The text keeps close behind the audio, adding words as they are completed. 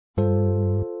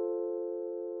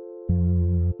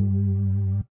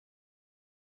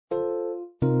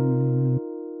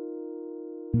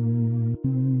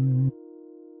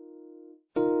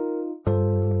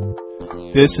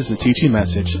This is a teaching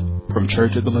message from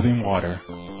Church of the Living Water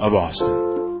of Austin.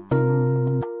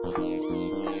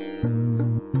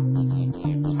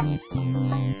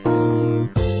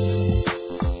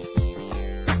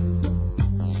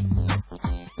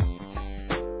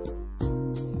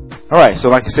 All right, so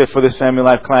like I said, for this family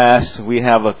life class, we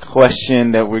have a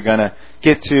question that we're going to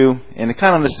get to, and it's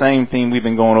kind of the same theme we've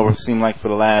been going over, it seemed like, for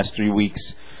the last 3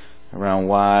 weeks around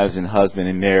wives and husband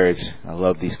and marriage. I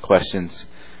love these questions.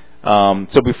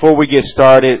 So before we get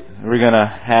started, we're going to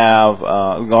have,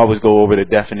 we always go over the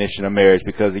definition of marriage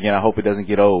because, again, I hope it doesn't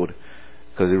get old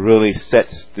because it really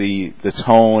sets the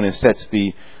tone and sets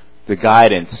the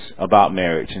guidance about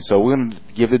marriage. And so we're going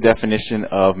to give the definition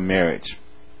of marriage.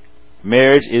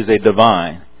 Marriage is a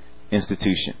divine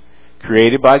institution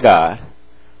created by God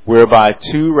whereby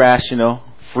two rational,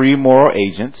 free moral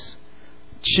agents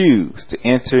choose to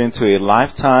enter into a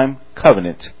lifetime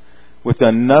covenant with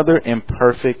another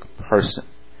imperfect person.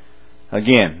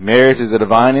 Again, marriage is a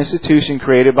divine institution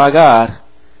created by God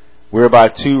whereby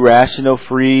two rational,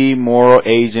 free moral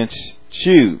agents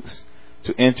choose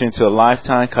to enter into a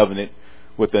lifetime covenant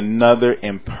with another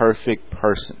imperfect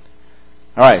person.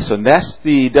 All right, so that's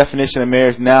the definition of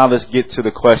marriage. Now let's get to the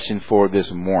question for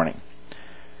this morning.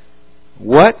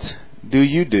 What do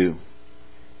you do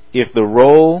if the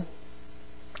role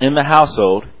in the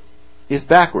household is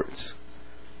backwards?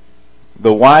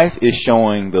 The wife is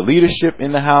showing the leadership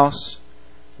in the house.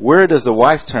 Where does the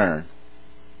wife turn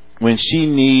when she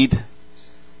needs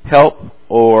help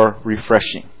or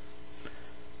refreshing?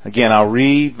 Again, I'll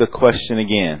read the question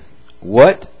again.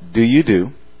 What do you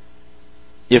do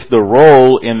if the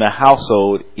role in the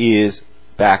household is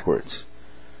backwards?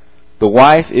 The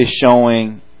wife is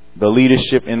showing the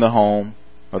leadership in the home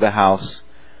or the house.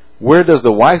 Where does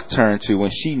the wife turn to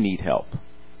when she needs help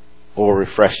or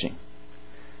refreshing?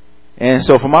 And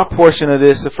so for my portion of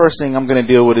this, the first thing I'm going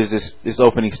to deal with is this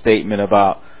opening statement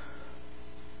about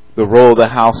the role of the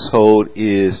household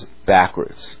is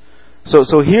backwards. So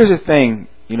here's the thing,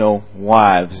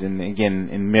 wives, and again,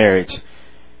 in marriage.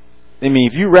 I mean,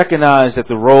 if you recognize that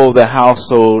the role of the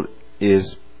household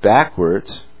is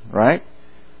backwards, right?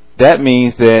 That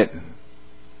means that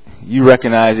you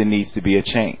recognize it needs to be a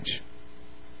change.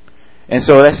 And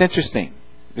so that's interesting.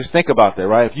 Just think about that,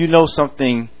 right? If you know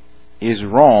something is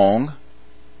wrong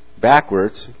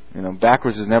backwards,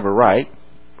 backwards is never right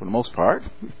for the most part,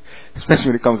 especially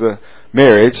when it comes to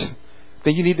marriage,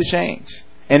 then you need to change.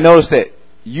 And notice that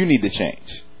you need to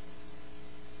change,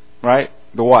 right?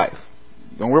 The wife.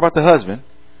 Don't worry about the husband.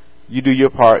 You do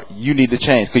your part. You need to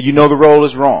change because you know the role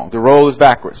is wrong. The role is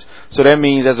backwards. So that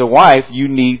means as a wife, you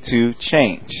need to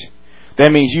change.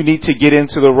 That means you need to get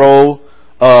into the role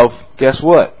of, guess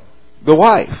what? The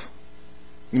wife.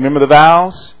 You remember the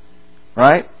vows?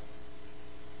 Right?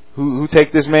 Who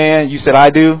take this man? You said, I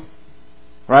do.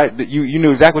 Right? You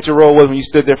knew exactly what your role was when you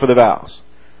stood there for the vows.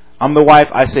 I'm the wife.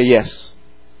 I say yes.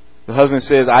 The husband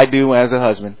says, I do as a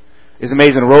husband. It's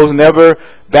amazing. The roles are never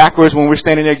backwards when we're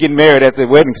standing there getting married at the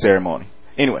wedding ceremony.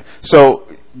 Anyway, so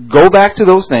go back to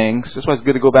those things. That's why it's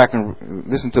good to go back and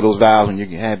listen to those vows when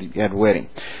you had a wedding.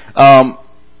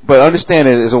 But understand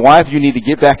that as a wife, you need to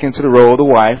get back into the role of the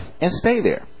wife and stay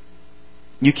there.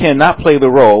 You cannot play the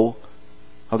role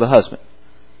of the husband.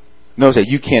 Notice that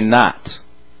you cannot.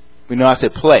 I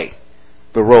said play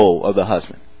the role of the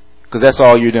husband because that's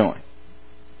all you're doing.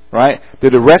 Right? The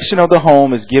direction of the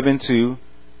home is given to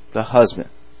the husband.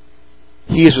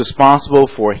 He is responsible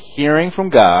for hearing from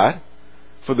God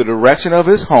for the direction of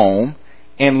his home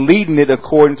and leading it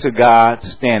according to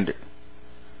God's standard.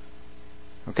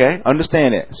 Okay?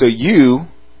 Understand that. So you,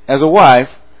 as a wife,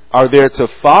 are there to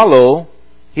follow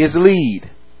his lead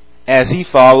as he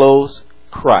follows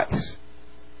Christ.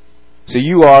 So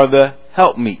you are the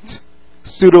helpmeet,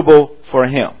 suitable for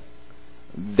him.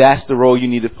 That's the role you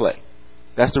need to play.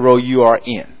 That's the role you are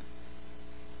in.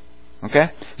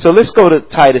 Okay? So let's go to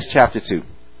Titus chapter 2.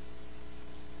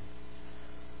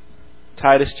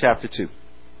 Titus chapter 2.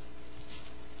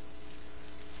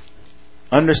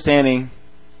 Understanding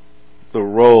the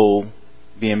role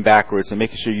being backwards and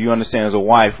making sure you understand as a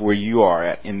wife where you are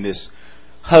at in this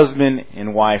husband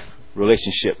and wife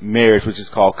relationship, marriage, which is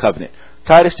called covenant.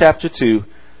 Titus chapter 2,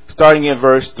 starting at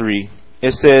verse 3,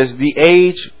 it says, the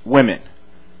aged women,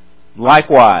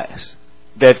 likewise,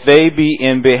 that they be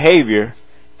in behavior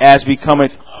as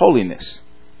becometh holiness,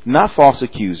 not false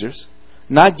accusers,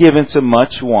 not given to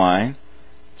much wine,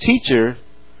 teachers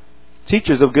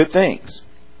of good things,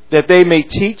 that they may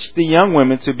teach the young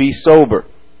women to be sober,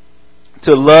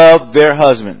 to love their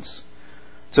husbands,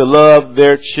 to love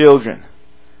their children,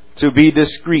 to be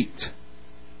discreet,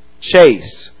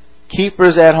 chaste,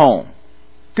 keepers at home,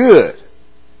 good,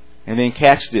 And then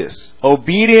catch this.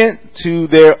 Obedient to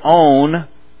their own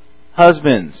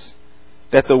husbands,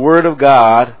 that the word of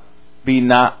God be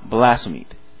not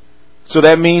blasphemed. So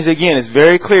that means, again, it's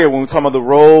very clear when we talk about the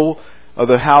role of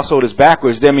the household is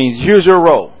backwards. That means here's your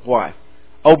role. Why?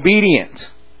 Obedient.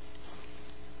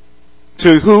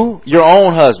 To who? Your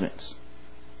own husbands.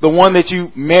 The one that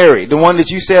you married. The one that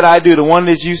you said I do. The one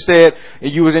that you said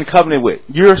you was in covenant with.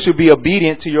 You should be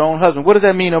obedient to your own husband. What does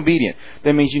that mean, obedient?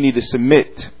 That means you need to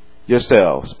submit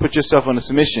yourselves. Put yourself under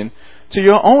submission to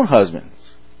your own husbands.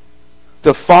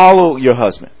 To follow your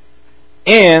husband.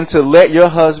 And to let your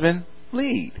husband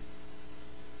lead.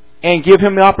 And give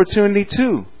him the opportunity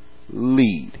to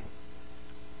lead.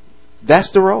 That's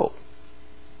the role.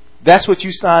 That's what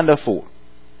you signed up for.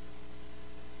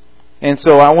 And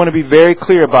so I want to be very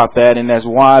clear about that. And as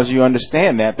wives, you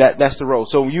understand that's the role.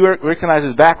 So when you recognize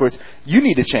this backwards, you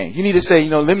need to change. You need to say,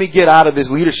 let me get out of this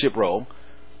leadership role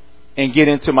and get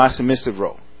into my submissive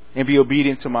role and be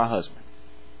obedient to my husband.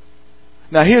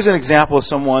 Now, here's an example of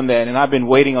someone that, and I've been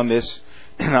waiting on this,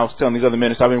 and I was telling these other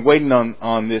ministers, I've been waiting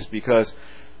on this because,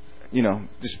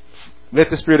 just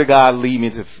let the Spirit of God lead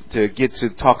me to get to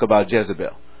talk about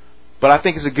Jezebel. But I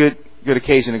think it's a good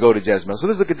occasion to go to Jezebel. So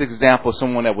let's look at the example of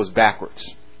someone that was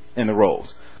backwards in the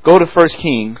roles. Go to 1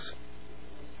 Kings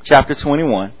chapter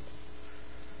 21.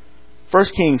 1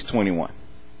 Kings 21.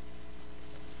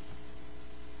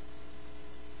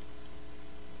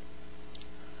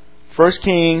 First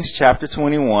Kings chapter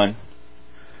 21.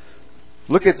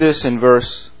 Look at this in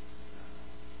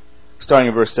starting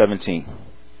in verse 17.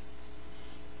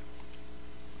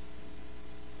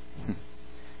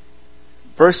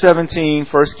 Verse 17,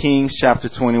 1 Kings chapter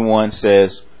 21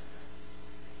 says,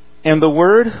 And the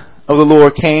word of the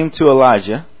Lord came to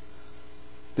Elijah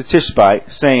the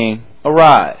Tishbite, saying,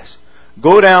 Arise,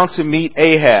 go down to meet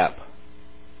Ahab,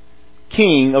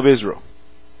 king of Israel.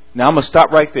 Now I'm going to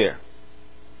stop right there.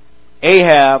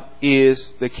 Ahab is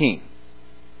the king.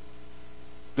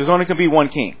 There's only going to be one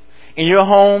king. In your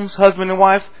homes, husband and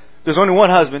wife, there's only one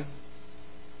husband.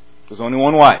 There's only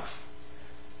one wife.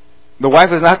 The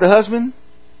wife is not the husband.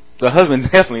 The husband is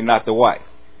definitely not the wife.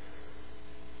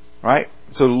 Right?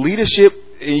 So leadership,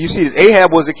 you see this,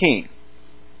 Ahab was the king.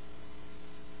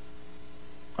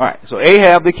 Alright, so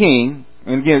Ahab the king,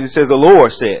 and again it says the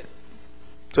Lord said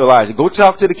to Elijah, Go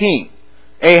talk to the king,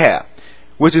 Ahab,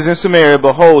 which is in Samaria.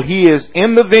 Behold, he is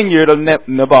in the vineyard of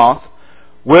Naboth,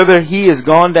 whither he is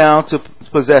gone down to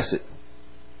possess it.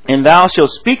 And thou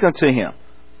shalt speak unto him.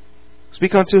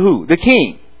 Speak unto who? The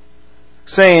king.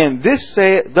 Saying,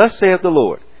 Thus saith the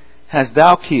Lord, Hast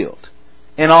thou killed,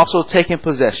 and also taken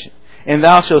possession? And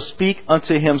thou shalt speak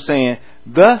unto him, saying,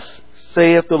 Thus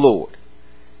saith the Lord,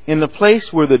 In the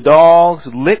place where the dogs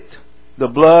licked the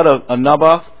blood of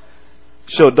Naboth,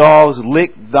 shall dogs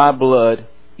lick thy blood,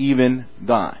 even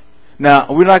thine. Now,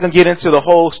 we're not going to get into the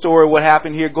whole story, what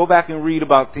happened here. Go back and read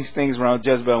about these things around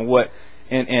Jezebel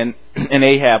and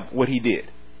Ahab, what he did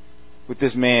with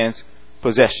this man's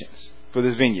possessions for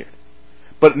this vineyard.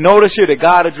 But notice here that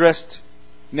God addressed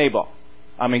God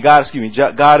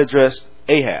addressed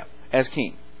Ahab as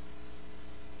king.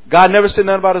 God never said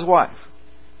nothing about his wife.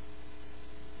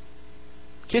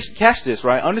 Catch this,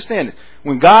 right? Understand this.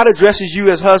 When God addresses you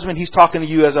as husband, He's talking to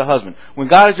you as a husband. When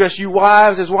God addresses you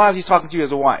wives as wives, He's talking to you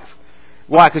as a wife.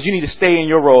 Why? Because you need to stay in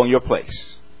your role, in your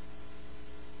place.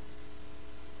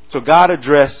 So God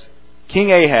addressed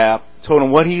King Ahab, told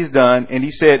him what he's done, and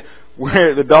He said,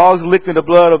 where the dogs licked the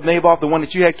blood of Naboth, the one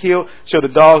that you had killed, shall the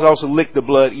dogs also lick the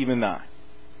blood, even thine.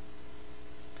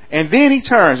 And then he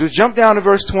turns. Let's jump down to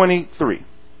verse 23.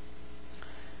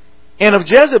 And of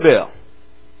Jezebel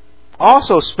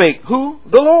also spake who?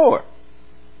 The Lord.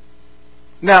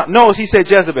 Now, notice he said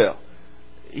Jezebel.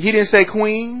 He didn't say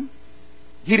queen.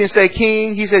 He didn't say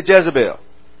king. He said Jezebel.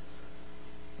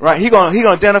 Right? He's going to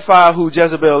identify who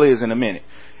Jezebel is in a minute.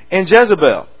 And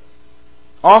Jezebel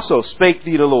also spake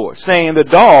thee the Lord, saying, The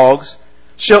dogs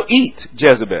shall eat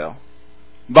Jezebel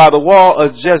by the wall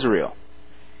of Jezreel.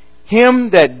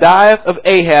 Him that dieth of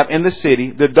Ahab in the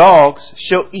city, the dogs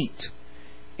shall eat.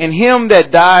 And him that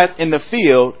dieth in the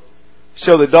field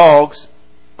shall the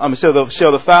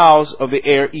fowls of the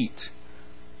air eat.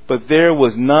 But there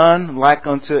was none like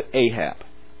unto Ahab,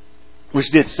 which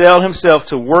did sell himself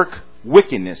to work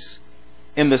wickedness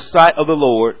in the sight of the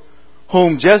Lord,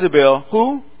 whom Jezebel,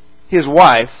 who? His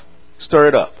wife,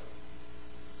 stirred up.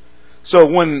 So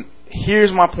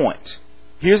here's my point.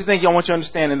 Here's the thing I want you to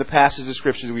understand in the passage of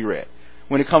scriptures we read.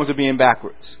 When it comes to being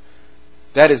backwards,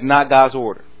 that is not God's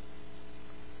order.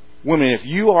 Women, if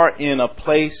you are in a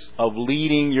place of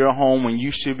leading your home when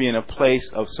you should be in a place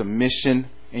of submission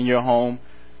in your home,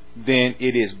 then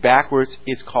it is backwards.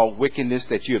 It's called wickedness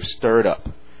that you have stirred up.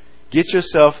 Get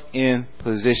yourself in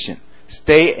position.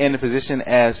 Stay in the position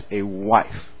as a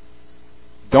wife.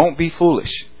 Don't be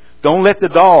foolish. Don't let the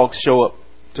dogs show up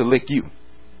to lick you.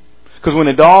 Because when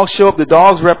the dogs show up, the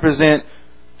dogs represent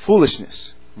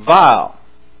foolishness, vile,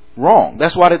 wrong.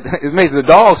 That's why it's amazing. The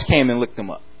dogs came and licked them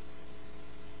up.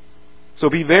 So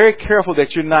be very careful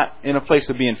that you're not in a place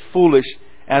of being foolish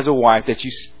as a wife, that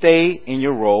you stay in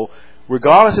your role.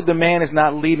 Regardless if the man is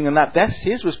not leading or not, that's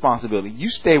his responsibility.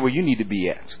 You stay where you need to be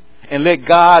at. And let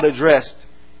God address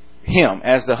him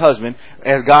as the husband,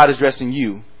 as God is addressing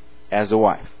you as the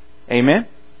wife. Amen?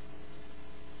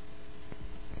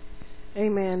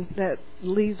 Amen. That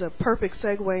leads a perfect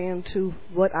segue into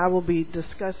what I will be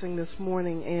discussing this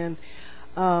morning.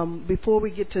 And before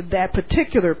we get to that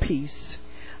particular piece,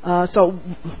 so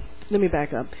let me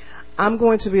back up. I'm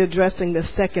going to be addressing the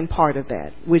second part of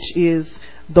that, which is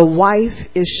the wife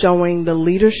is showing the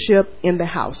leadership in the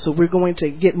house. So we're going to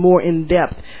get more in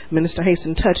depth. Minister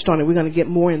Hasten touched on it. We're going to get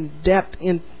more in depth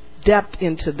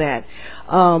into that.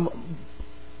 And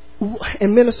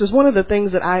ministers, one of the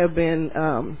things that I have been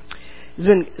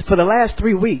for the last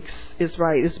 3 weeks, it's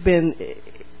been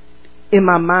in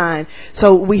my mind.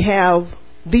 So we have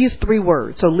these 3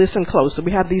 words. So listen close. So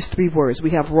we have these 3 words.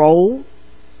 We have role.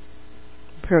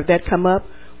 Heard that come up.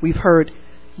 We've heard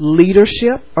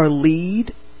leadership or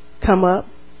lead come up.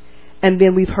 And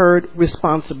then we've heard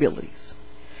responsibilities.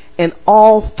 And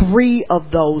all 3 of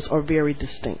those are very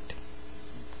distinct.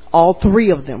 All 3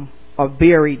 of them are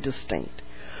very distinct.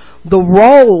 The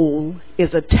role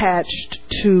is attached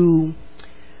to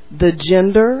the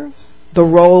gender. The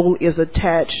role is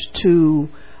attached to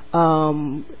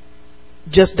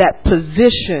just that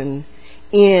position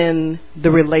in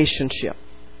the relationship.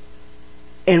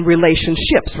 In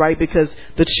relationships, right? Because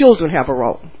the children have a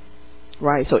role,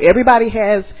 right? So everybody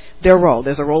has their role.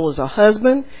 There's a role as a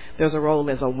husband. There's a role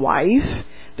as a wife.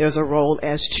 There's a role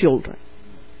as children.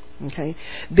 Okay.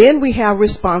 Then we have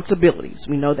responsibilities.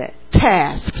 We know that.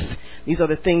 Tasks. These are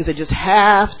the things that just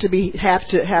have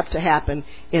to happen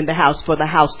in the house for the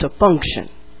house to function.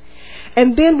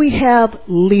 And then we have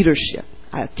leadership.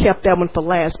 I kept that one for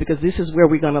last because this is where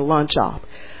we're going to launch off.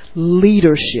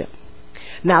 Leadership.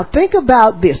 Now think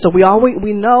about this. So we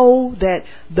know that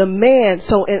the man.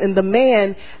 So and the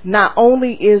man not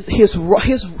only is his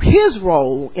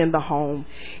role in the home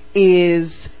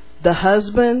is the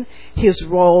husband. His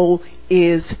role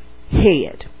is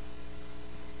head,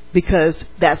 because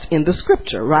that's in the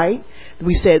scripture, right?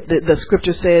 We said that the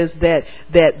scripture says that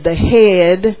the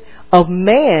head of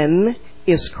man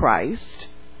is Christ.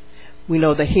 We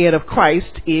know the head of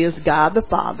Christ is God the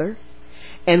Father,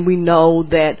 and we know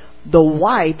that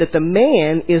the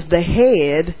man is the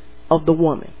head of the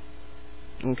woman.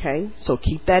 Okay, so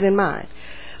keep that in mind.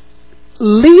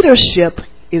 Leadership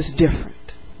is different.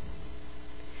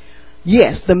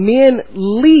 Yes, the men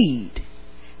lead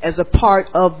as a part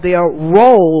of their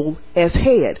role as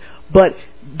head, but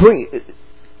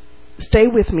stay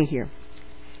with me here.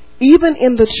 Even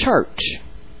in the church,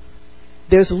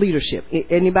 there's leadership.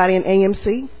 Anybody in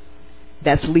AMC?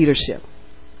 That's leadership.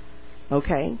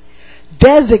 Okay?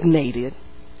 Designated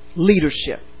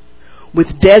leadership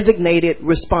with designated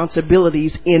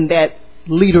responsibilities in that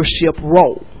leadership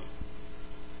role.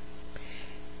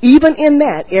 Even in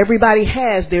that, everybody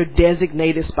has their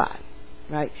designated spot,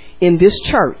 right? In this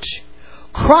church,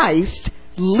 Christ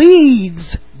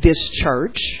leads this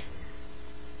church.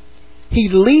 He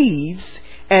leads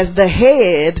as the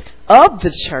head of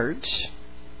the church.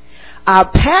 Our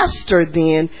pastor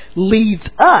then leads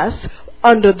us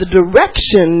under the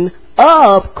direction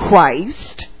of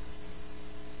Christ,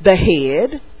 the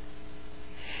head.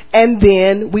 And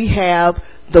then we have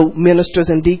the ministers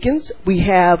and deacons. We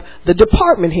have the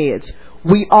department heads.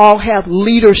 We all have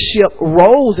leadership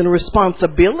roles and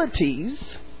responsibilities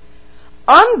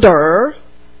under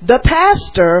the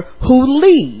pastor who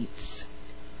leads.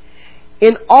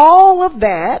 In all of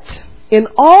that,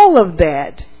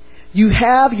 you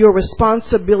have your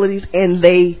responsibilities, and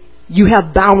you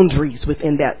have boundaries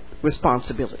within that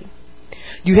responsibility.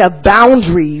 You have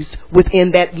boundaries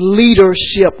within that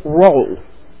leadership role.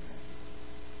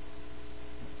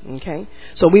 Okay?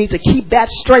 So we need to keep that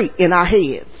straight in our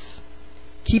heads.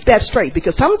 Keep that straight,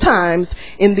 because sometimes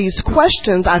in these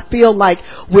questions I feel like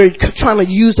we're trying to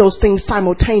use those things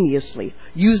simultaneously,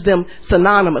 use them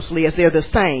synonymously as they're the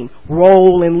same,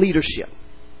 role and leadership.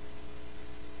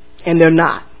 And they're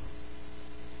not.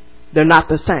 They're not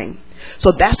the same.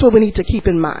 So that's what we need to keep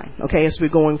in mind, okay, as we're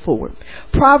going forward.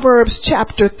 Proverbs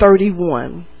chapter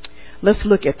 31. Let's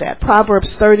look at that.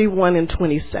 Proverbs 31 and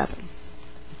 27.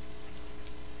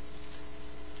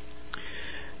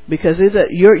 because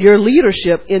your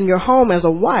leadership in your home as a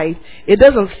wife, it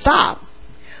doesn't stop.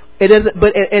 It doesn't,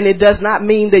 and it does not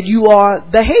mean that you are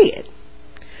the head.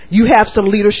 You have some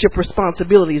leadership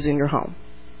responsibilities in your home.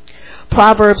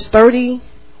 Proverbs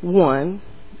 31.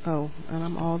 Oh, and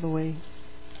I'm all the way.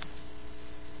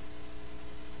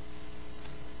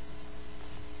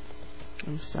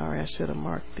 I'm sorry, I should have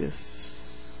marked this.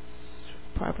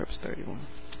 Proverbs 31.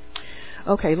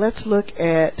 Okay, let's look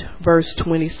at verse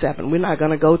 27. We're not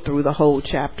going to go through the whole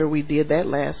chapter. We did that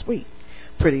last week,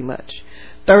 pretty much.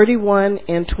 31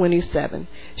 and 27.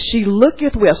 She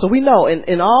looketh well. So we know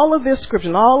in all of this scripture,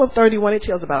 in all of 31, it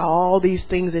tells about all these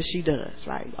things that she does,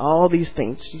 right? All these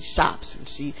things. She shops and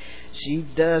she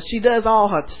does all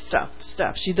her stuff.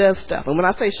 She does stuff. And when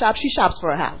I say shop, she shops for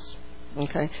a house.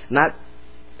 Okay? Not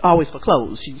always for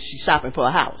clothes. She's shopping for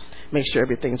a house. Make sure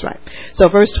everything's right. So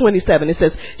verse 27, it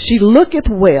says, she looketh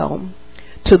well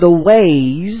to the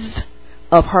ways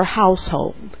of her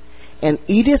household, and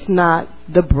eateth not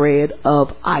the bread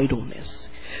of idleness.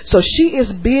 So she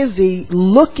is busy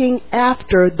looking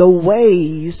after the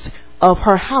ways of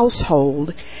her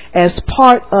household as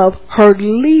part of her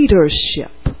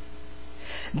leadership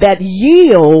that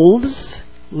yields,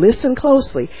 listen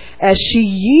closely, as she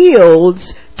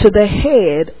yields to the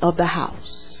head of the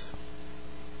house.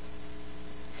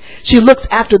 She looks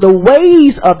after the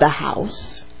ways of the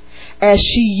house as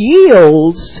she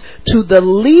yields to the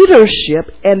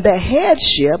leadership and the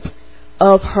headship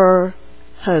of her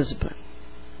husband.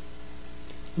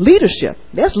 Leadership.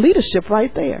 That's leadership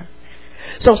right there.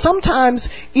 So sometimes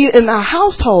in our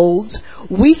households,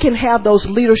 we can have those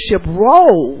leadership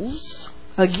roles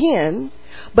again,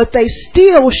 but they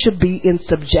still should be in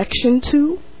subjection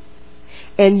to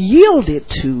and yielded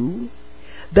to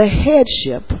the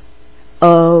headship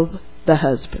of the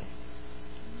husband.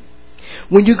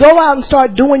 When you go out and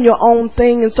start doing your own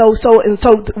thing, and so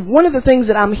one of the things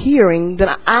that I'm hearing,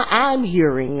 that I'm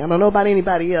hearing, I don't know about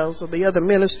anybody else or the other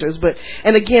ministers, but,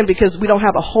 and again, because we don't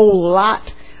have a whole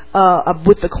lot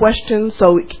with the questions,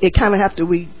 so it kind of have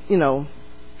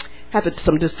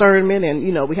some discernment,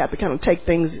 and we have to kind of take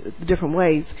things different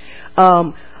ways.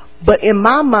 But in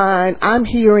my mind, I'm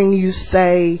hearing you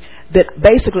say that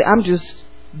basically I'm just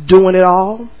doing it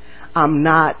all. I'm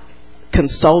not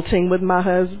consulting with my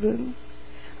husband.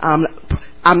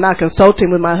 I'm not consulting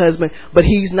with my husband, but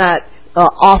he's not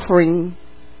offering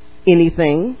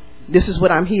anything. This is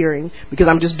what I'm hearing, because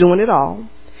I'm just doing it all.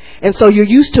 And so you're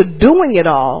used to doing it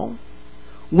all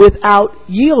without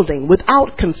yielding,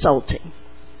 without consulting,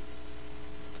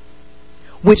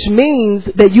 which means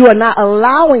that you are not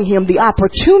allowing him the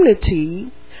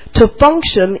opportunity to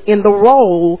function in the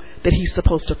role that he's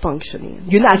supposed to function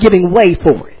in. You're not giving way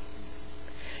for it.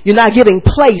 You're not giving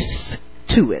place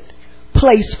to it,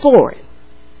 place for it.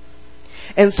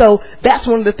 And so that's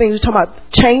one of the things we're talking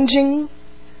about changing.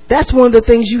 That's one of the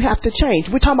things you have to change.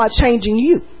 We're talking about changing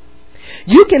you.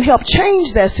 You can help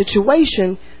change that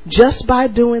situation just by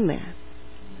doing that.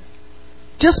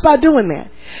 Just by doing that.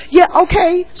 Yeah,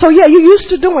 okay. So yeah, you're used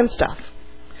to doing stuff.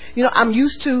 I'm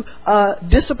used to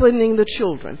disciplining the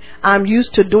children. I'm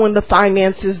used to doing the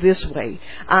finances this way.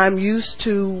 I'm used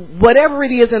to whatever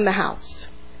it is in the house.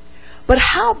 But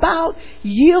how about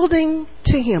yielding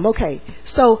to him? Okay,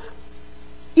 so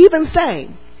even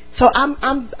saying, so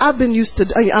I'm used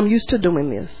to doing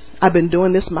this. I've been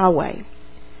doing this my way.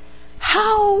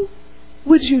 How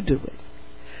would you do it?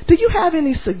 Do you have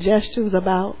any suggestions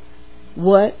about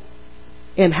what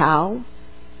and how?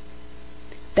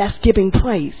 That's giving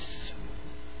place.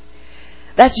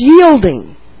 That's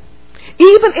yielding.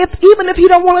 Even if you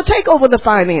don't want to take over the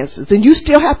finances and you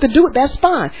still have to do it, that's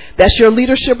fine. That's your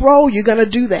leadership role. You're going to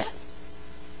do that.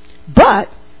 But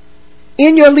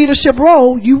in your leadership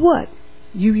role, you what?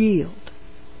 You yield.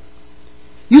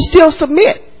 You still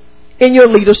submit in your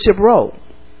leadership role.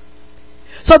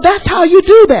 So that's how you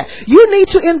do that. You need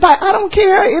to invite. I don't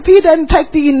care if he doesn't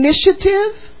take the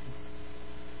initiative.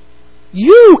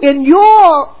 You, in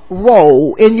your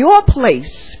role, in your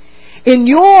place, in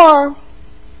your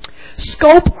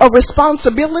scope of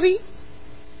responsibility,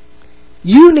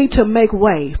 you need to make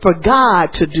way for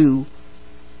God to do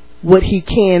what he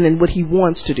can and what he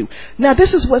wants to do. Now,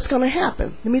 this is what's going to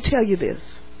happen. Let me tell you this.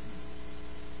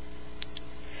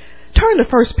 Turn to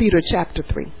 1 Peter chapter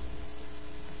 3.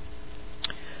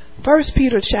 1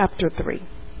 Peter chapter 3.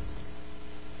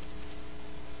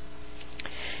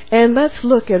 And let's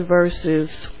look at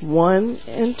verses 1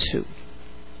 and 2.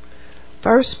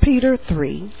 1 Peter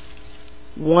 3,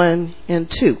 1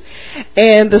 and 2.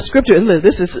 And the scripture,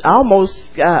 this is almost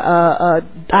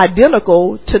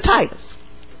identical to Titus.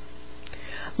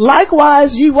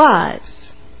 Likewise, ye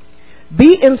wives,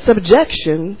 be in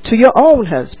subjection to your own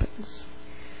husbands,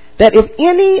 that if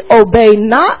any obey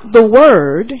not the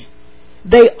word,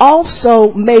 they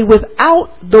also may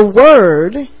without the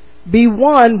word be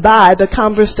won by the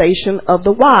conversation of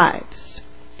the wives,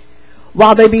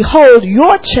 while they behold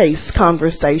your chaste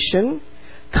conversation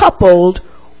coupled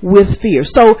with fear.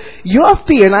 So your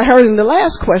fear, and I heard in the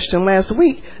last question last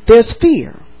week, there's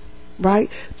fear, right?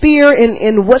 Fear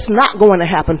in what's not going to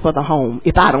happen for the home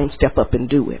if I don't step up and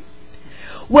do it.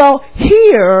 Well,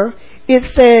 here it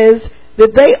says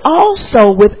that they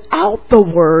also, without the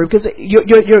word, because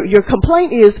your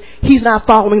complaint is he's not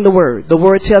following the word. The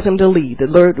word tells him to lead.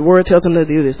 The word tells him to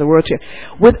do this. The word tells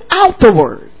without the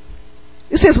word.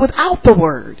 It says without the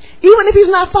word. Even if he's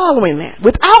not following that.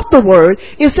 Without the word,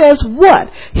 it says what?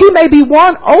 He may be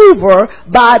won over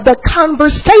by the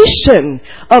conversation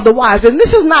of the wives. And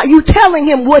this is not you telling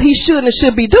him what he should and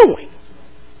should be doing.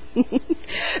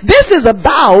 This is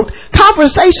about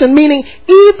conversation, meaning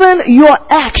even your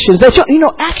actions.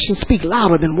 That actions speak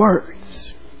louder than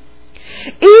words.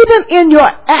 Even in your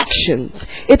actions,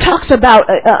 it talks about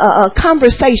a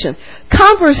conversation.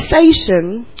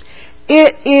 Conversation,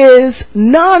 it is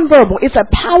nonverbal. It's a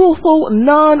powerful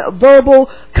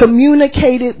nonverbal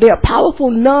communicated. They are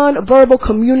powerful nonverbal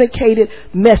communicated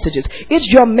messages. It's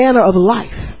your manner of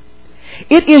life.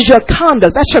 It is your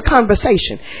conduct. That's your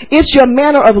conversation. It's your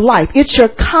manner of life. It's your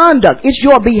conduct. It's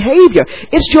your behavior.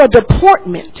 It's your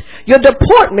deportment. Your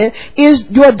deportment is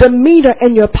your demeanor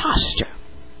and your posture.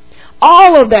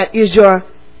 All of that is your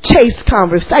chaste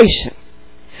conversation.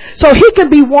 So he can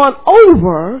be won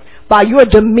over by your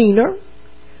demeanor.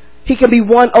 He can be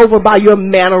won over by your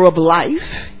manner of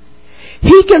life.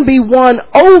 He can be won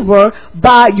over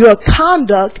by your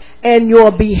conduct and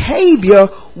your behavior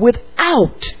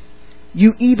without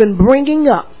you even bringing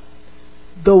up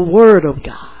the word of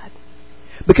God.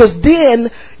 Because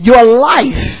then your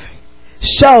life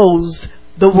shows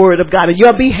the word of God and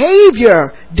your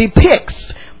behavior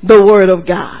depicts the word of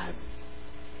God.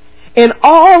 And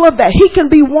all of that, he can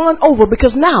be won over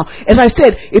because now, as I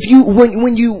said, if you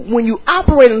when you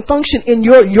operate and function in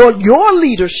your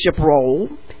leadership role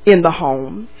in the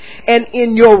home and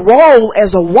in your role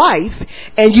as a wife,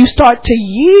 and you start to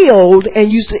yield,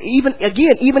 and you even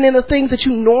in the things that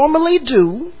you normally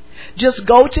do, just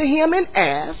go to him and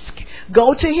ask,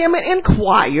 go to him and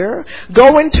inquire,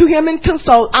 go into him and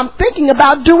consult. I'm thinking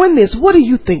about doing this. What do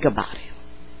you think about it?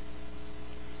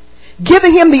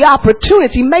 Giving him the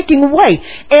opportunity, making way,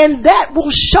 and that will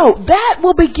show. That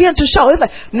will begin to show. It's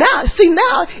like now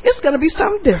it's going to be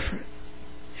something different.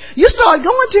 You start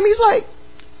going to him. He's like,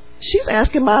 she's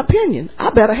asking my opinion.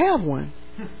 I better have one.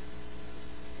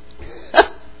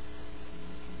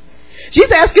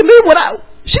 She's asking me what I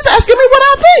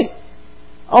think.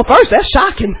 Oh, first that's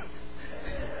shocking.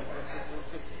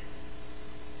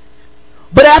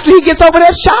 But after he gets over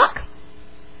that shock,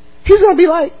 he's going to be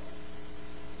like,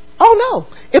 oh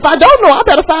no, if I don't know, I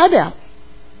better find out.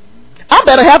 I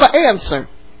better have an answer.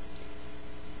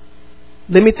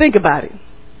 Let me think about it.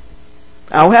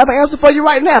 I don't have an answer for you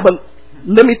right now, but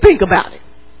let me think about it.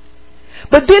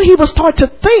 But then he will start to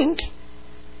think,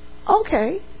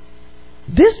 okay,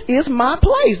 this is my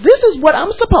place. This is what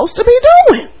I'm supposed to be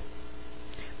doing.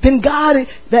 Then God,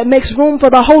 that makes room for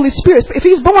the Holy Spirit. If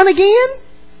he's born again,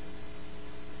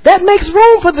 that makes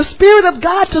room for the Spirit of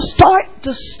God to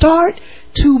start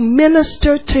to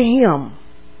minister to him.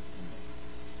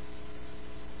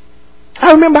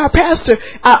 I remember our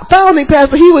founding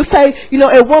pastor, he would say,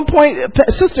 at one point,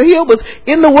 Sister Hill was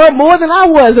in the Word more than I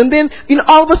was. And then,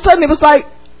 all of a sudden it was like,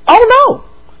 oh no,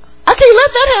 I can't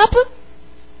let that happen.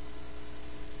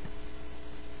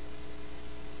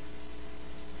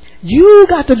 You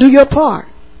got to do your part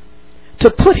to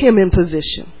put him in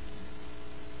position.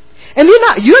 And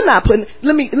you're not putting,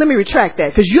 let me retract that,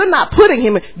 because you're not putting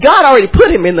him, God already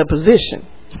put him in the position.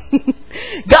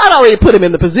 God already put him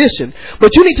in the position.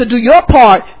 But you need to do your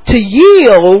part to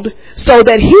yield so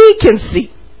that he can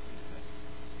see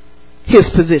his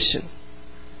position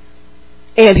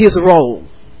and his role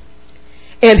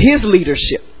and his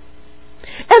leadership.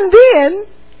 And then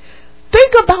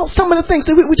think about some of the things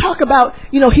that we talk about,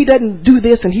 he doesn't do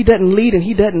this and he doesn't lead and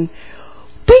he doesn't.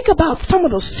 Think about some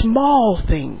of the small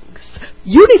things.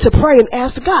 You need to pray and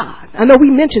ask God. I know we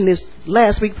mentioned this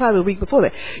last week, probably the week before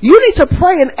that. You need to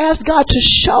pray and ask God to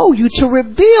show you, to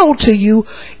reveal to you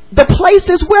the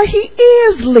places where he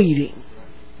is leading.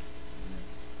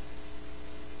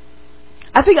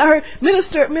 I think I heard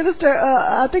Mr.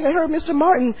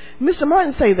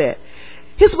 Martin say that.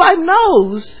 His wife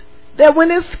knows that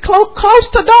when it's close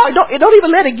to dark, don't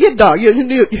even let it get dark.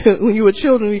 When you were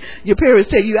children, your parents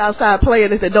take you outside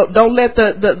playing and said, don't let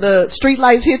the street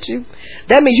lights hit you.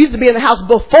 That means you need to be in the house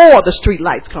before the street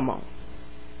lights come on.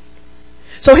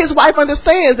 So his wife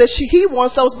understands that he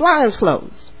wants those blinds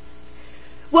closed.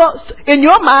 Well, in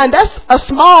your mind, that's a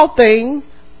small thing,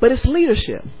 but it's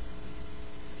leadership.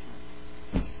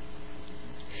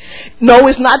 No,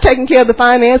 it's not taking care of the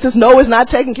finances. No, it's not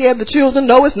taking care of the children.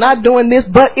 No, it's not doing this,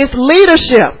 but it's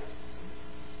leadership.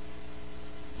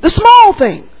 The small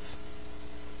things.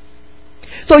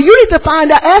 So you need to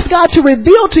find out, ask God to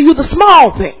reveal to you the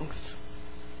small things.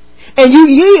 And you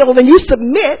yield and you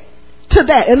submit to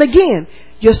that. And again,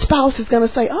 your spouse is going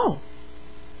to say, oh,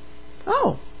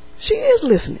 she is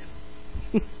listening.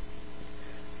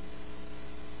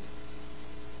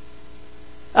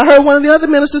 I heard one of the other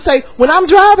ministers say, when I'm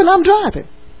driving, I'm driving.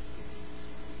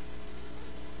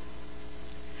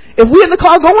 If we're in the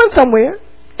car going somewhere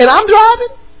and I'm driving,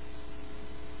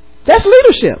 that's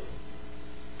leadership.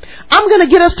 I'm going to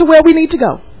get us to where we need to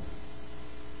go.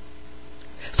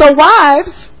 So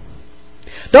wives,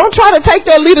 don't try to take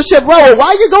that leadership role. Why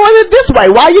are you going it this way?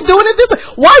 Why are you doing it this way?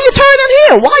 Why are you turning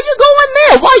here? Why are you going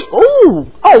there?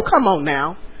 Oh, come on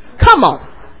now. Come on.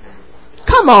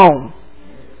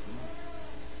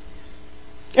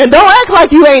 And don't act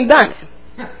like you ain't done it.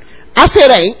 I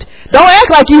said ain't. Don't act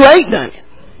like you ain't done it.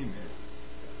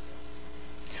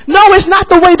 No, it's not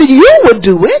the way that you would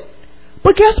do it.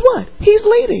 But guess what? He's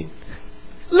leading.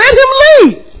 Let him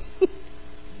lead.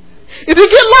 If you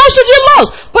get lost, you get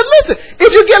lost. But listen,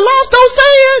 if you get lost, don't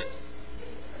say it.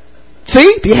 See,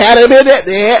 if you had a bit of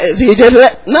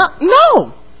that,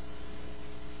 no.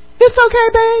 It's okay,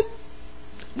 babe.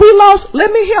 We lost.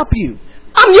 Let me help you.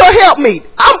 I'm your helpmeet.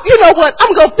 You know what?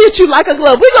 I'm going to fit you like a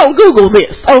glove. We're going to Google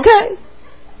this, okay?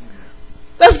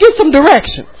 Let's get some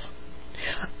directions.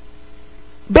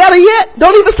 Better yet,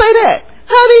 don't even say that.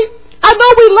 Honey, I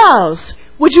know we lost.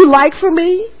 Would you like for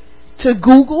me to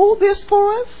Google this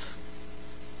for us?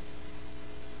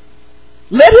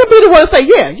 Let him be the one to say,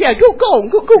 yeah, go on,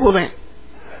 Google that.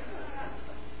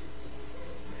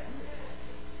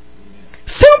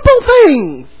 Simple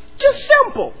things. Just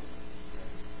simple.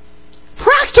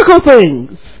 Practical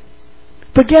things.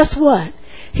 But guess what?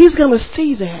 He's going to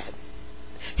see that.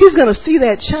 He's going to see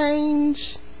that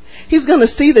change. He's going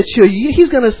to see that he's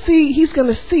going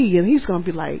to see, and he's going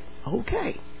to be like,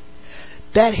 okay.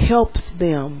 That helps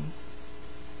them.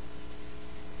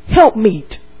 Help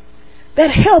meet. That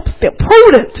helps them.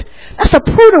 Prudent. That's a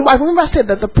prudent wife. Remember I said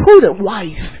that the prudent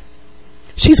wife.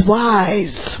 She's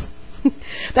wise.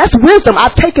 That's wisdom.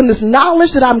 I've taken this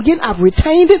knowledge that I'm getting, I've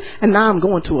retained it, and now I'm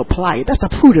going to apply it. That's a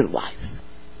prudent wife.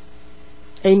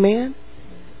 Amen?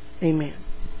 Amen.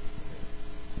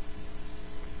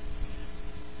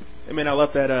 Amen. I love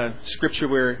that scripture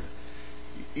where,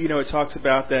 it talks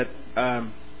about that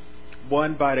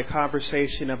won by the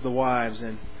conversation of the wives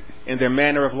and their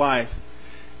manner of life.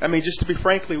 I mean, just to be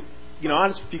frankly,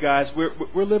 honest with you guys,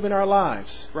 we're living our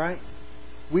lives, right?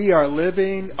 We are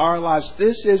living our lives.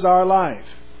 This is our life.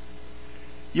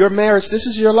 Your marriage, this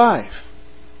is your life.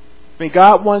 I mean,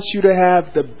 God wants you to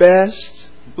have the best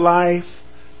life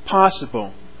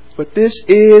possible. But this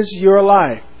is your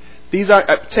life. These are,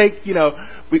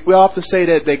 we often say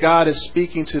that God is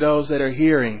speaking to those that are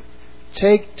hearing.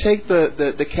 Take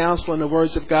the counsel and the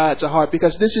words of God to heart,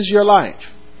 because this is your life.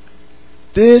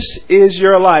 This is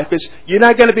your life. You're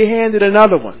not going to be handed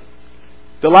another one.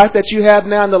 The life that you have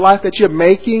now and the life that you're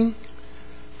making,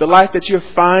 the life that you're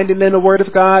finding in the Word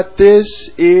of God, this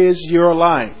is your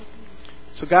life.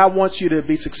 So God wants you to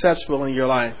be successful in your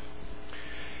life.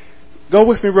 Go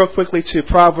with me real quickly to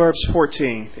Proverbs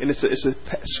 14. And it's a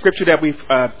scripture that we've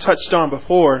touched on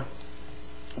before.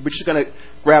 We're just going to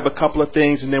grab a couple of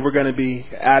things and then we're going to be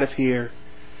out of here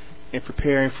and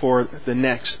preparing for the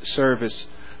next service.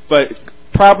 But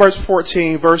Proverbs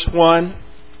 14, verse 1.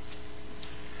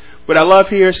 What I love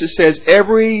here is it says,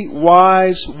 every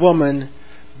wise woman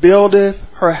buildeth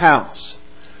her house,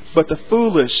 but the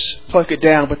foolish pluck it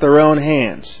down with their own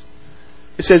hands.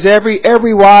 It says every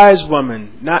wise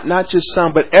woman, not just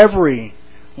some, but every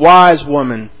wise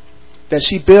woman, that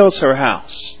she builds her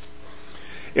house.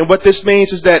 And what this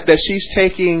means is that she's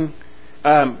taking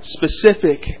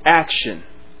specific action.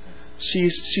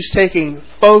 She's taking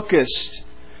focused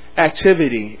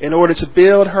activity in order to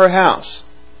build her house.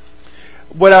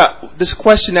 This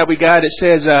question that we got, it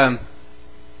says,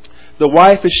 the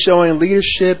wife is showing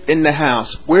leadership in the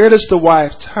house. Where does the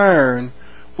wife turn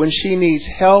when she needs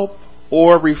help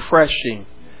or refreshing?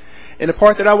 And the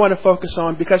part that I want to focus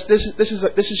on, because this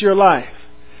is your life,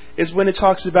 is when it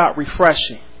talks about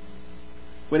refreshing.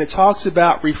 when it talks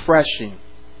about refreshing.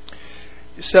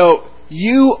 So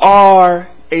you are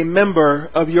a member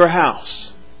of your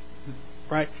house,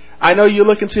 right? I know you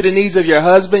look into the needs of your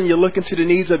husband, you look into the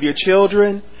needs of your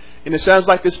children, and it sounds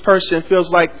like this person feels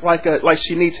like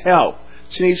she needs help.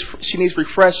 She needs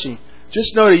refreshing.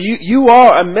 Just know that you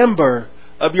are a member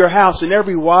of your house, and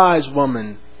every wise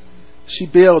woman, she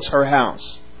builds her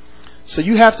house. So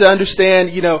you have to understand,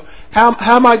 how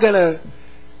am I going to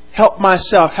help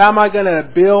myself? How am I going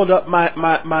to build up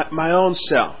my own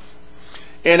self?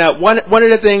 And one of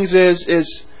the things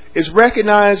is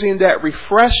recognizing that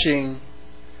refreshing,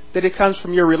 that it comes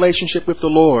from your relationship with the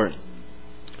Lord.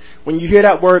 When you hear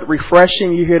that word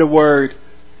refreshing, you hear the word,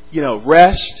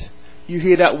 rest. You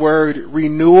hear that word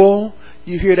renewal.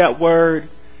 You hear that word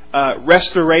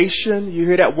restoration. You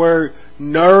hear that word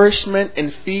nourishment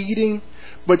and feeding.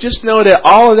 But just know that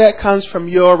all of that comes from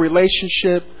your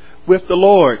relationship with the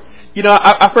Lord.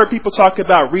 I've heard people talk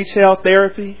about retail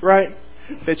therapy, right?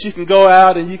 That you can go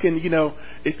out and you can,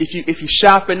 if you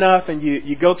shop enough and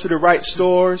you go to the right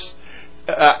stores.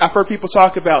 I've heard people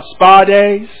talk about spa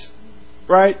days,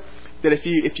 right? That if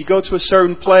you go to a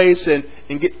certain place and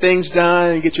get things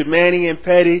done and get your mani and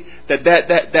pedi,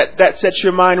 that sets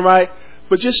your mind right.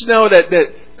 But just know that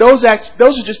those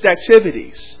are just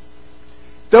activities.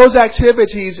 Those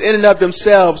activities in and of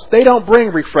themselves, they don't bring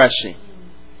refreshing.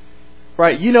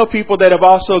 Right? People that have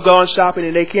also gone shopping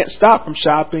and they can't stop from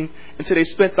shopping until they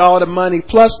spent all the money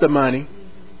plus the money,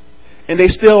 and they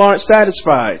still aren't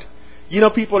satisfied.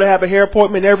 People that have a hair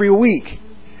appointment every week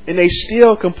and they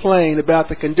still complain about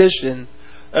the condition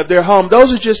of their home.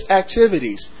 Those are just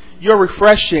activities. Your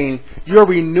refreshing, your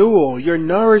renewal, your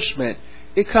nourishment,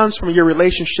 it comes from your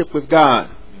relationship with God.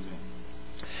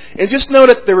 And just know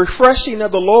that the refreshing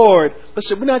of the Lord,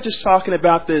 listen, we're not just talking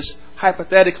about this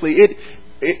hypothetically.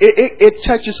 It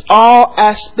touches all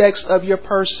aspects of your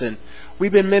person.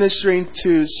 We've been ministering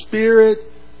to spirit,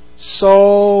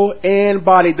 soul, and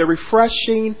body. The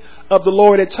refreshing of the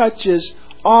Lord, it touches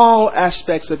all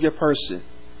aspects of your person.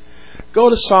 Go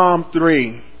to Psalm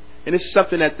 3. And this is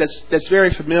something that's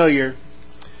very familiar.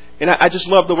 And I just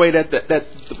love the way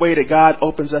that God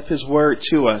opens up His Word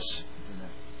to us.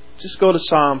 Just go to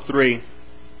Psalm 3.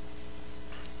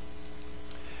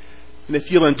 And if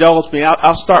you'll indulge me,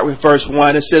 I'll start with verse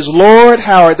 1. It says, Lord,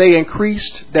 how are they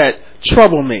increased that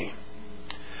trouble me?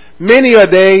 Many are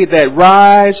they that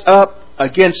rise up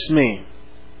against me.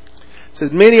 It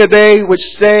says, many are they which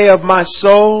say of my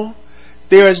soul,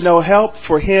 there is no help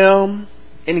for him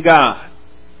in God.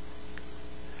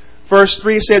 Verse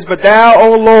 3 says, but thou,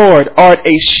 O Lord, art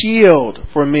a shield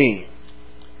for me.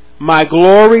 My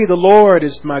glory, the Lord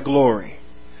is my glory,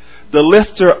 the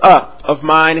lifter up of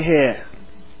mine head.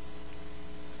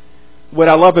 What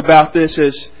I love about this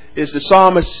is the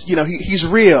psalmist, he's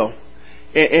real.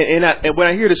 And when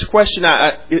I hear this question,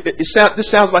 this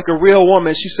sounds like a real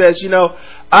woman. She says,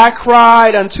 I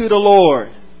cried unto the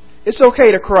Lord. It's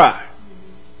okay to cry.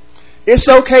 It's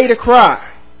okay to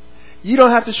cry. You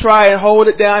don't have to try and hold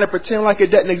it down and pretend like it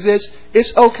doesn't exist.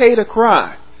 It's okay to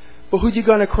cry. But who you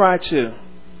going to cry to?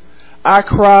 I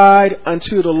cried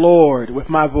unto the Lord with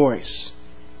my voice,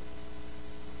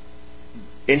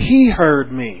 and He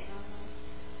heard me.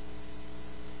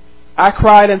 I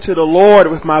cried unto the Lord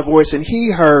with my voice, and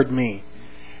He heard me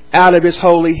out of His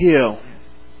holy hill.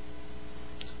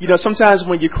 Sometimes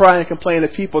when you cry and complain to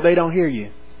people, they don't hear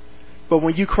you. But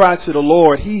when you cry to the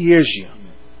Lord, He hears you.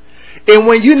 And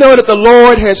when you know that the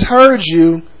Lord has heard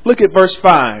you, look at verse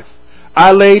 5.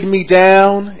 I laid me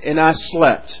down and I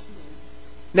slept.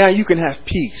 Now you can have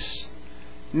peace.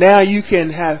 Now you can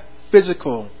have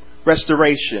physical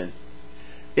restoration.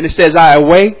 And it says, I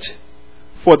awaked,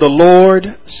 for the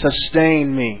Lord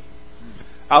sustained me.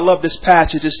 I love this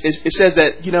passage. It says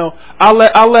that,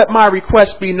 I'll let my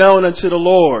request be known unto the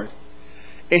Lord.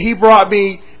 And He brought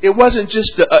me, it wasn't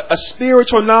just a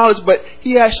spiritual knowledge, but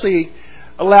He actually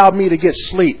allowed me to get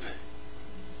sleep.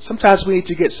 Sometimes we need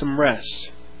to get some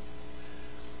rest.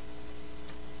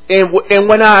 And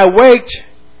when I awaked,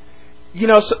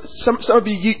 some of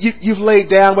you've laid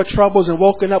down with troubles and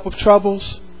woken up with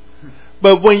troubles.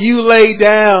 But when you lay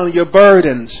down your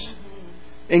burdens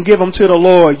and give them to the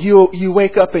Lord, you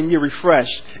wake up and you're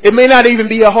refreshed. It may not even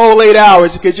be a whole 8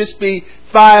 hours. It could just be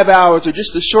 5 hours or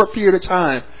just a short period of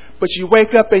time. But you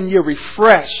wake up and you're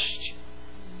refreshed.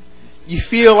 You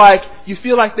feel like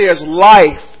there's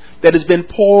life that has been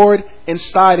poured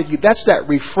inside of you. That's that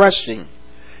refreshing.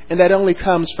 And that only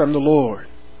comes from the Lord.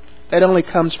 That only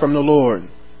comes from the Lord.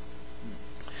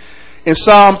 In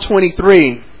Psalm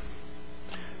 23,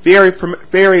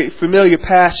 very familiar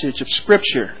passage of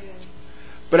Scripture.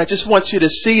 But I just want you to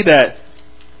see that,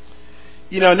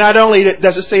 Not only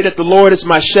does it say that the Lord is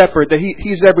my shepherd, that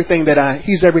He's everything that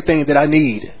I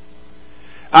need.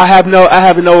 I have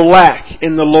no lack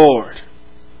in the Lord.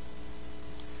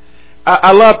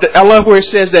 I love where it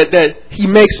says that He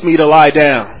makes me to lie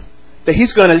down. That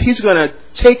He's gonna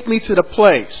take me to the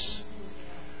place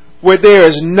where there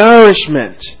is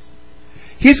nourishment.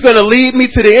 He's going to lead me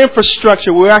to the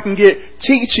infrastructure where I can get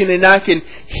teaching and I can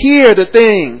hear the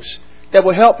things that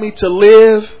will help me to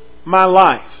live my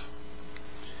life.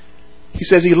 He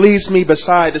says He leads me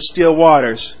beside the still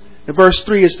waters. And verse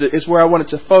 3 is where I wanted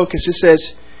to focus. It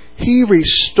says, He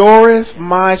restoreth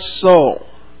my soul.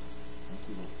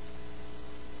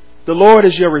 The Lord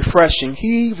is your refreshing.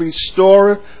 He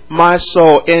restoreth my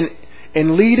soul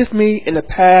and leadeth me in the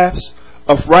paths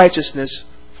of righteousness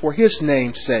for His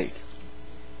name's sake.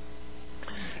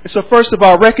 And so first of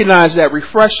all, recognize that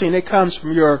refreshing, it comes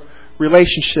from your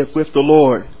relationship with the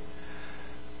Lord.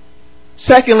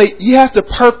 Secondly, you have to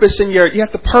purpose in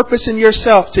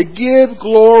yourself to give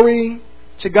glory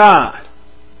to God.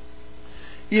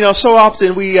 So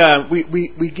often we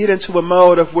get into a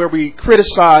mode of where we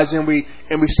criticize and we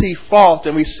see fault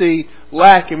and we see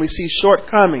lack and we see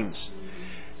shortcomings.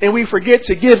 And we forget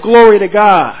to give glory to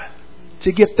God,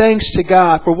 to give thanks to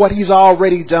God for what He's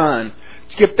already done.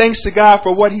 To give thanks to God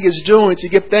for what He is doing. To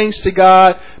give thanks to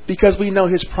God because we know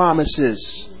His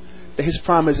promises. That His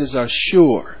promises are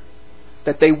sure.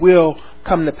 That they will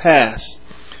come to pass.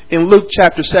 In Luke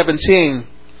chapter 17,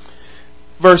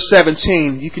 verse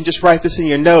 17, you can just write this in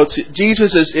your notes.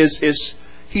 Jesus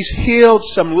He's healed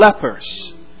some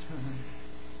lepers.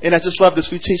 And I just love this.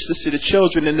 We teach this to the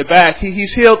children in the back.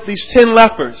 He's healed these 10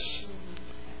 lepers.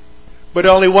 But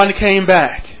only one came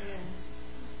back.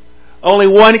 Only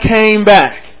one came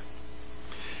back.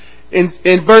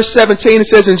 In verse 17 it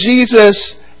says, And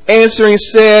Jesus answering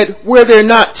said, Were there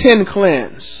not 10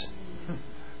 cleansed?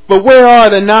 But where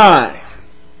are the 9?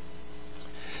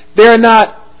 They are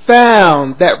not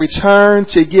found that return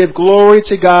to give glory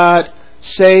to God,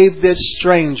 save this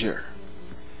stranger.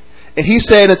 And He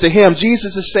said unto him,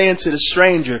 Jesus is saying to the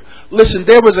stranger, Listen,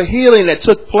 there was a healing that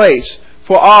took place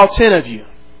for all 10 of you.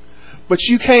 But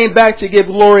you came back to give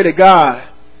glory to God.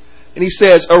 And He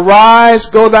says, Arise,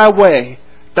 go thy way.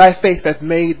 Thy faith hath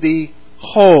made thee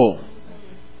whole.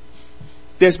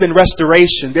 There's been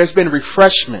restoration. There's been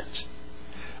refreshment.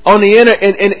 In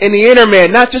the inner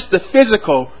man, not just the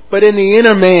physical, but in the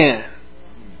inner man,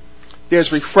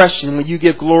 there's refreshing when you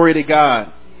give glory to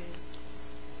God.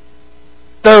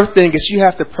 Third thing is you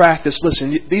have to practice.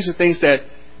 Listen, these are things that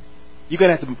you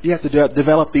have to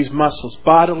develop these muscles,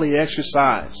 bodily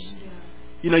exercise.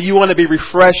 You want to be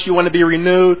refreshed. You want to be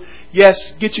renewed.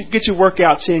 Yes, get your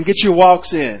workouts in. Get your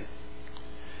walks in.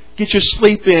 Get your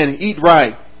sleep in. Eat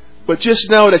right. But just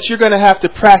know that you're going to have to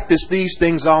practice these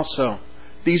things also.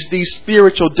 These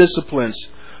spiritual disciplines.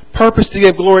 Purpose to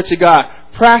give glory to God.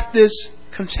 Practice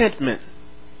contentment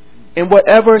in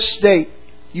whatever state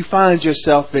you find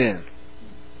yourself in.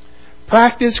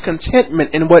 Practice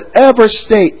contentment in whatever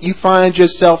state you find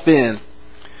yourself in.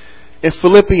 In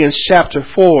Philippians chapter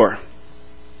 4.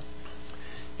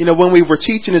 When we were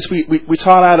teaching this, we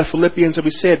taught out of Philippians and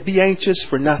we said, be anxious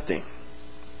for nothing.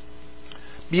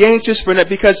 Be anxious for nothing.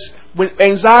 Because when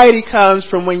anxiety comes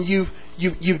from when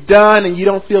you've done and you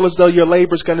don't feel as though your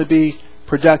labor is going to be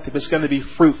productive, it's going to be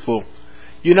fruitful.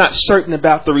 You're not certain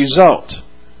about the result.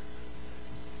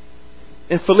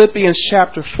 In Philippians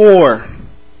chapter 4,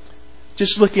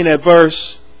 just looking at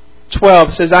verse 12,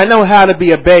 it says, I know how to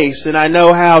be abased and I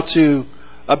know how to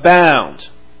abound.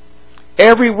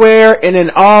 Everywhere and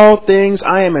in all things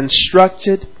I am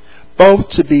instructed both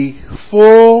to be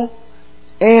full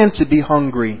and to be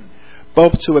hungry,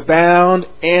 both to abound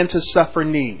and to suffer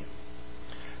need.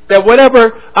 That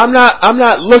whatever, I'm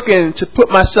not looking to put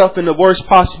myself in the worst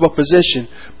possible position,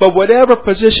 but whatever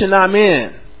position I'm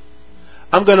in,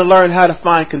 I'm going to learn how to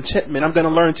find contentment. I'm going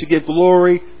to learn to give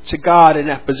glory to God in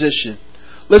that position.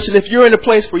 Listen, if you're in a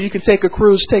place where you can take a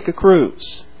cruise, take a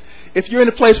cruise. If you're in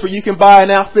a place where you can buy an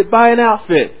outfit, buy an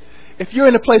outfit. If you're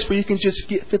in a place where you can just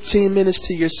get 15 minutes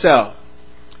to yourself,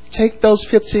 take those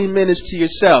 15 minutes to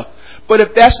yourself. But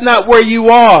if that's not where you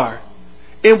are,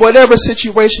 in whatever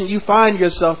situation you find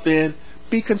yourself in,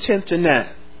 be content in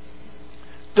that.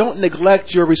 Don't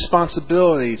neglect your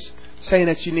responsibilities, saying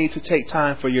that you need to take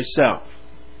time for yourself.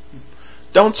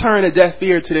 Don't turn a deaf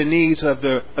ear to the needs of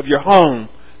your home,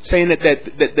 saying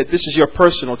that this is your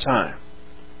personal time.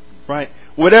 Right?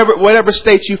 Whatever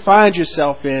state you find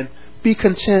yourself in, be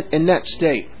content in that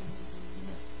state.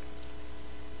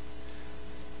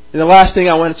 And the last thing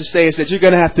I wanted to say is that you're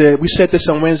going to have to, we said this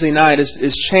on Wednesday night,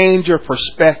 is change your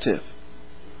perspective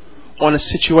on the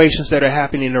situations that are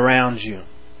happening around you.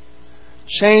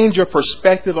 Change your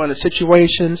perspective on the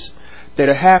situations that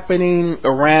are happening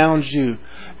around you.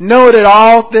 Know that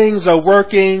all things are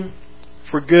working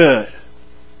for good.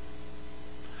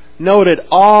 Know that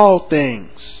all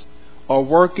things are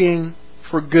working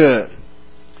for good.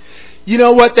 You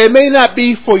know what? They may not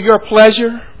be for your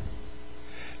pleasure.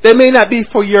 They may not be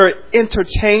for your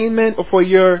entertainment or for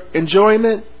your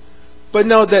enjoyment. But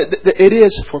know that it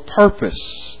is for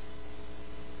purpose.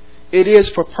 It is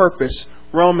for purpose.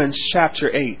 Romans chapter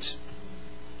 8,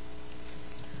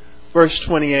 verse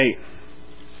 28.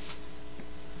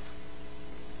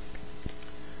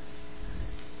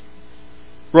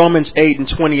 Romans 8 and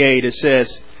 28, it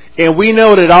says, "And we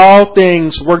know that all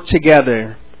things work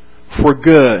together for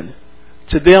good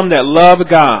to them that love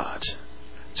God,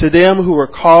 to them who are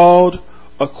called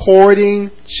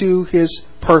according to His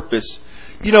purpose."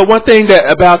 You know, one thing that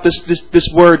about this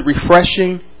word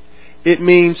refreshing,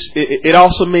 it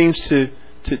also means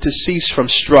to cease from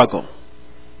struggle.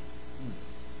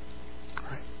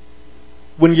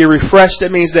 When you're refreshed,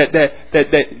 that means that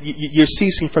you're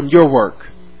ceasing from your work.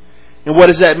 And what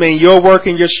does that mean? Your work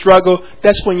and your struggle,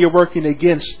 that's when you're working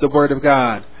against the Word of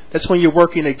God. That's when you're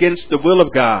working against the will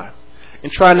of God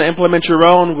and trying to implement your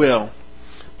own will.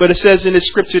 But it says in the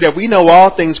scripture that we know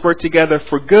all things work together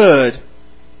for good,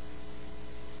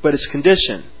 but it's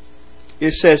conditioned.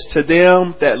 It says to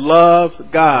them that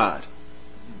love God.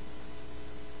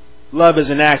 Love is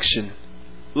an action.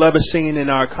 Love is seen in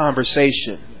our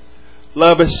conversation.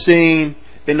 Love is seen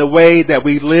in the way that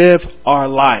we live our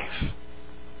life.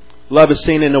 Love is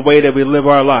seen in the way that we live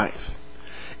our life.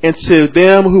 And to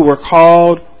them who were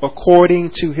called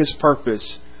according to His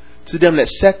purpose. To them that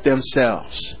set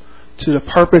themselves to the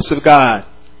purpose of God.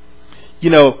 You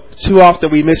know, too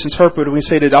often we misinterpret and we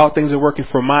say that all things are working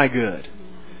for my good.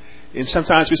 And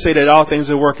sometimes we say that all things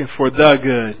are working for the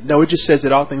good. No, it just says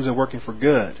that all things are working for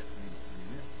good.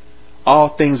 All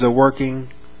things are working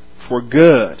for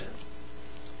good.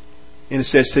 And it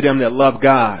says to them that love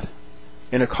God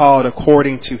and are called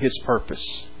according to His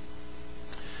purpose.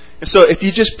 And so if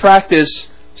you just practice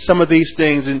some of these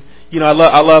things, and you know,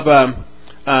 I love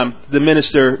the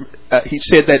minister. He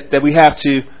said that we have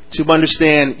to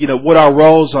understand, you know, what our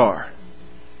roles are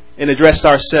and address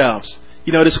ourselves.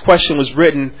 You know, this question was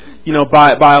written, you know,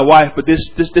 by a wife, but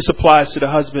this applies to the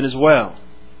husband as well.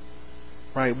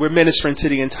 Right? We're ministering to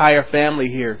the entire family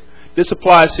here. This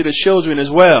applies to the children as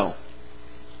well.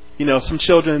 You know, some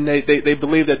children, they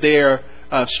believe that they are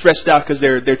stressed out because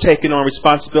they're taking on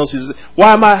responsibilities.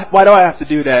 Why do I have to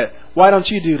do that? Why don't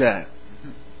you do that?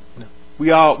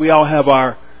 We all have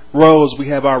our roles. We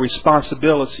have our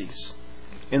responsibilities.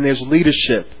 And there's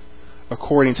leadership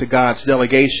according to God's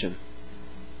delegation.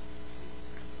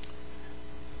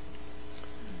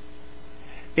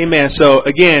 Amen. So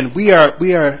again, we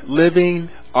are living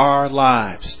our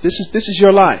lives. This is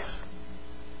your life.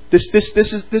 This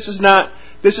is not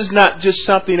just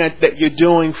something that you're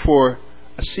doing for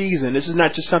a season. This is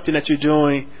not just something that you're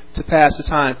doing to pass the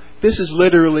time. This is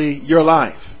literally your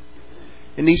life.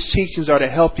 And these teachings are to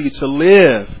help you to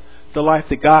live the life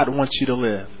that God wants you to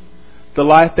live. The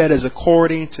life that is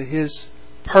according to His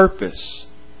purpose.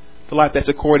 The life that's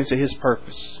according to His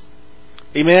purpose.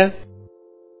 Amen?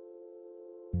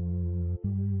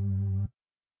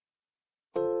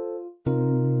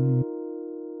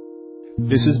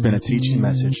 This has been a teaching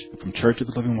message from Church of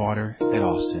the Living Water at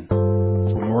Austin.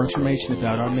 For more information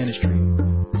about our ministry,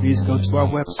 please go to our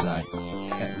website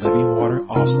at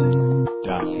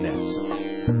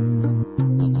livingwateraustin.net.